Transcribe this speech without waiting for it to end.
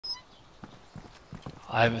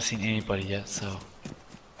I haven't seen anybody yet, so.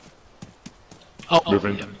 Oh,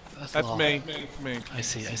 Moving. yeah, that's me. It's me. I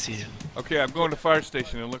see you. Okay, I'm going to fire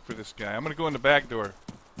station and look for this guy. I'm gonna go in the back door.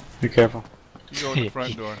 Be careful. You go in the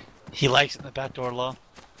front door. He likes it in the back door, Law.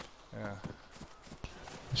 Yeah.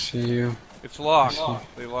 See you. It's locked.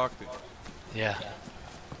 They locked it. Yeah.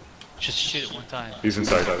 Just shoot it one time. He's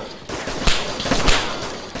inside.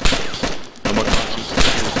 I'm unconscious.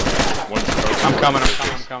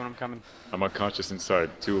 I'm coming. I'm unconscious inside.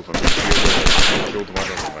 Two of them. I killed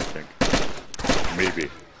one of them, I think. Maybe.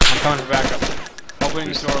 I'm coming for backup. Opening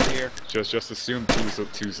this door over here. Just assume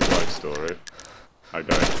two's alive still, right? I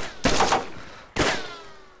died.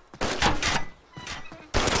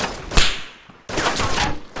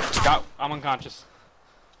 I'm unconscious.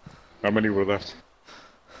 How many were left?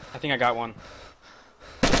 I think I got one.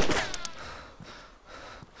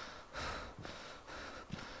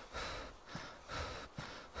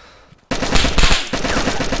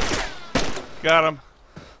 Got him.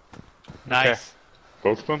 Nice. Okay.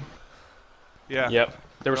 Both of them? Yeah. Yep.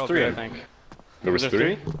 There was three, I think. There was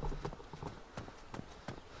three?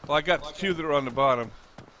 Well, I got two that are on the bottom.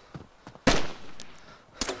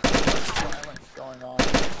 Going on.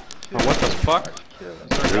 Oh, what the fuck?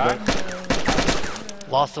 Is there a guy?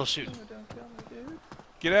 Law still shooting. Don't kill me, dude.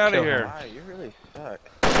 Get out of Kill here. Wow, you really suck.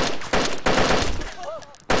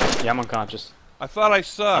 Yeah, I'm unconscious. I thought I I'm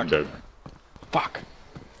sucked. dead. Fuck.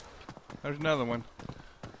 There's another one.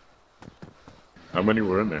 How many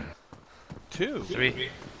were in there? Two. 3.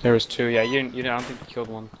 There was two. Yeah, you I don't think you killed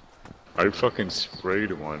one. I fucking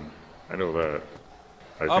sprayed one. I know that.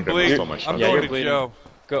 I I'm think I lost bleeding. all my I'm shots. Yeah, going you're to bleeding. Joe.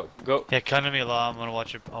 Go. Yeah, come to me, Law. I'm gonna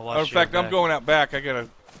watch it. I'll watch In fact, your I'm back. going out back. I gotta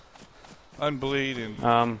unbleed and.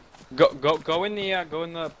 Go in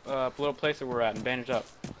the little place that we're at and bandage up.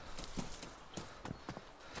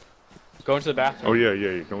 Go into the bathroom. Oh yeah,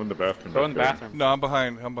 you go in the bathroom. Go in the Okay. bathroom. No, I'm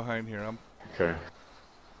behind here. Okay.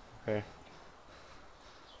 Okay.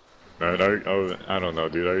 I don't know,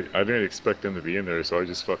 dude. I didn't expect them to be in there, so I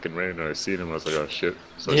just fucking ran and I seen him. I was like, oh shit.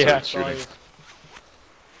 So I Yeah, I started saw shooting. you.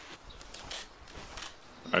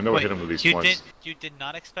 I know I Wait, hit him at least you once. you did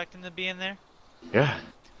not expect him to be in there? Yeah.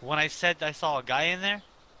 When I said I saw a guy in there?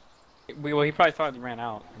 Well, he probably thought he ran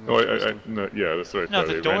out. Oh, no, yeah, that's what I No, thought.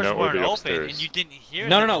 the They ran doors out or weren't they open, upstairs. and you didn't hear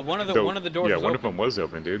No, them. no. One of the doors. Yeah, was one open. of them was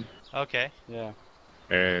open, dude. Okay. Yeah.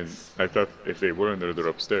 And I thought if they were in there, they're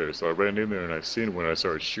upstairs. So I ran in there and I seen him when I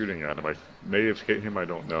started shooting at him. I may have hit him, I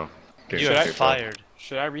don't know. Can't You say got for sure. fired.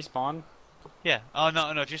 Should I respawn? Yeah. Oh,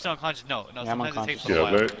 no, if you're still unconscious, no. Yeah, I'm Sometimes it takes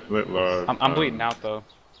unconscious. a Yeah, while. let I'm bleeding out though.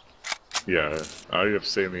 Yeah, I have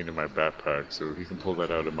saline in my backpack, so he can pull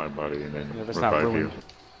that out of my body and then Yeah, that's not revive ruined.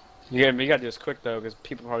 you. You gotta do this quick though, because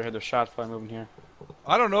people probably heard their shots probably moving here.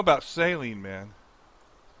 I don't know about saline, man.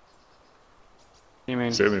 What do you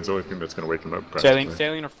mean? Saline's the only thing that's gonna wake him up. practically.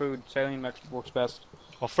 Saline or food? Saline works best.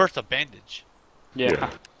 Well, first a bandage.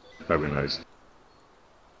 Yeah. That'd be nice.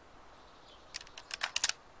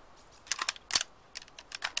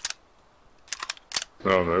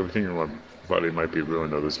 Oh no, everything in my body might be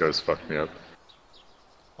ruined though. This guy's fucked me up.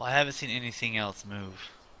 Well, I haven't seen anything else move.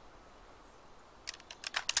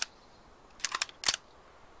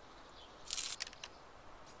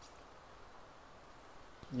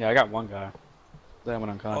 Yeah, I got one guy. Then I went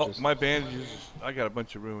Oh, unconscious. my bandages. I got a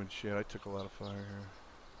bunch of ruined shit. I took a lot of fire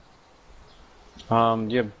here.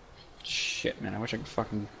 Yeah. Shit, man. I wish I could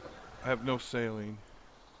fucking. I have no saline.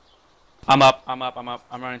 I'm up. I'm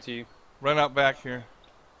running to you. Run out back here.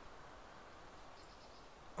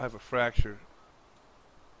 I have a fracture.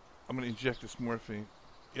 I'm gonna inject this morphine.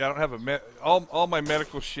 Yeah, I don't have a all my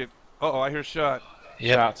medical shit. Uh oh, I hear shot.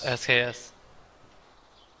 Yep. Shots. SKS.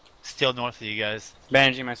 Still north of you guys.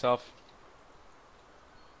 Bandaging myself.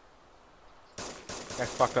 I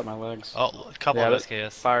fucked up my legs. Oh, a couple Yeah, of that-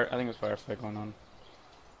 SKS. Fire. I think it was firefight going on.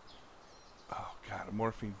 Oh god, a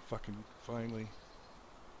morphine fucking finally.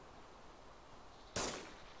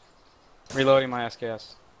 Reloading my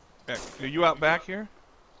SKS. Are you out back here?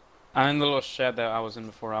 I'm in the little shed that I was in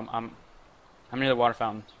before. I'm near the water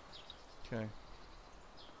fountain. Okay.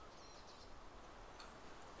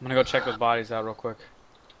 I'm gonna go check those bodies out real quick.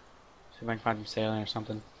 See if I can find some saline or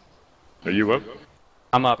something. Are you up?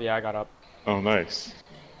 I'm up. Yeah, I got up. Oh, nice.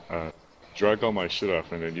 Drag all my shit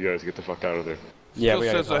off and then you guys get the fuck out of there. Yeah, Still we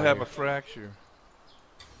gotta says go I out have here. a fracture.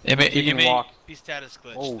 It may, You it can may walk. be status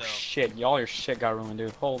glitch, Oh though. shit! All your shit got ruined, dude.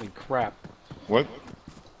 Holy crap! What?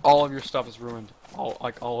 All of your stuff is ruined. All of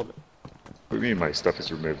it. What do you mean my stuff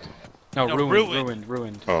is removed? No, No,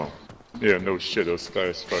 ruined. Oh. Yeah, no shit, those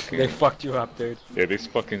guys fucking... They fucked you up, dude. Yeah, they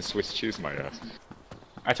fucking Swiss cheese my ass.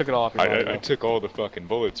 I took it all off your body. I took all the fucking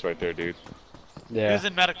bullets right there, dude. Yeah. Who's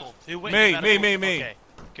in medical? Who went Me, in medical? me. Okay,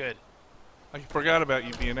 good. I forgot about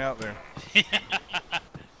you being out there.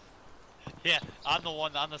 Yeah, I'm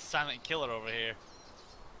the silent killer over here.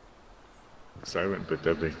 Silent but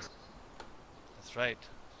deadly. That's right.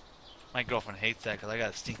 My girlfriend hates that because I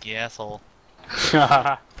got a stinky asshole.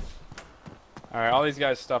 Alright, all these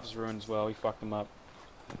guys' stuff is ruined as well. We fucked them up.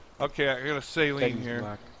 Okay, I got a saline Taking here.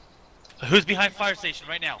 back. Who's behind fire station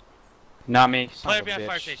right now? Not me. Son Player of a behind bitch.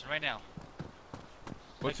 fire station right now.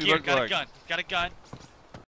 What's he Here, look got like? a gun. He's got a gun.